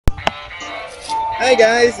Hi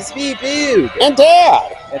guys, it's me, Boog. And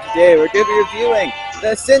Dad. And today we're going to be reviewing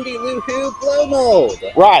the Sindy Lou Who Blow Mold.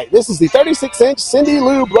 Right, this is the 36-inch Sindy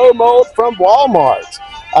Lou Blow Mold from Walmart.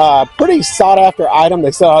 Pretty sought-after item.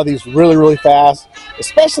 They sell these really, really fast,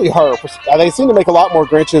 especially her. They seem to make a lot more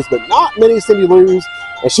Grinches, but not many Sindy Lou's,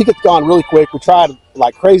 and she gets gone really quick. We tried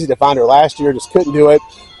like crazy to find her last year, just couldn't do it.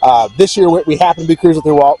 This year we happened to be cruising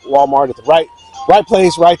through Walmart at the right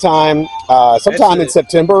place, right time. Sometime in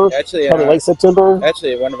September, probably late September.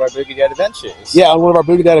 Actually, one of our Boogie Dad adventures. Yeah, on one of our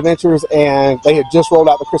Boogie Dad adventures, and they had just rolled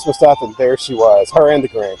out the Christmas stuff, and there she was, her and the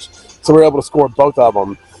Grinch. So we were able to score both of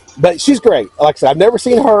them. But she's great. Like I said, I've never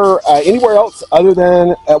seen her anywhere else other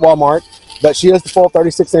than at Walmart. But she is the full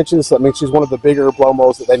 36 inches, so that means she's one of the bigger blow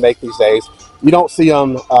molds that they make these days. You don't see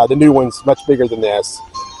them, the new ones, much bigger than this.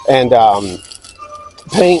 And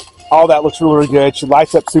paint, all that looks really, really good. She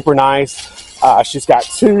lights up super nice. She's got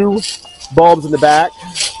 2 bulbs in the back.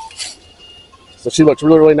 So she looks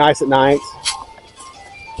really, really nice at night.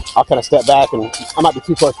 I'll kind of step back, and I might be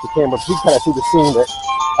too close to the camera, but you can kind of see the scene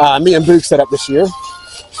that me and Boog set up this year.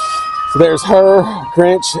 So there's her,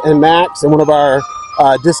 Grinch, and Max, and one of our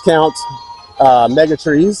discount mega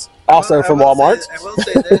trees, also from Walmart. I will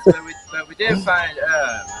say this, but we did find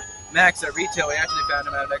Max at retail. We actually found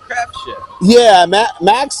him at a craft show. Yeah,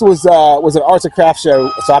 Max was at Arts and Crafts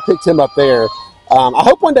show, so I picked him up there. I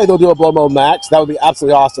hope one day they'll do a blow mold Max. That would be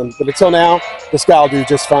absolutely awesome. But until now, this guy will do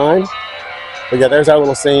just fine. But yeah, there's our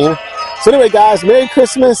little scene. So anyway, guys, Merry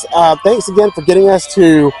Christmas. Thanks again for getting us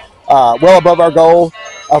to well above our goal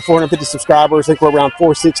of 450 subscribers. I think we're around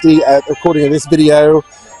 460 at the recording of this video.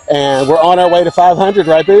 And we're on our way to 500,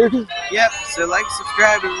 right, Boog? Yep, so like,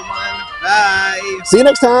 subscribe, everyone. Bye. See you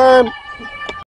next time.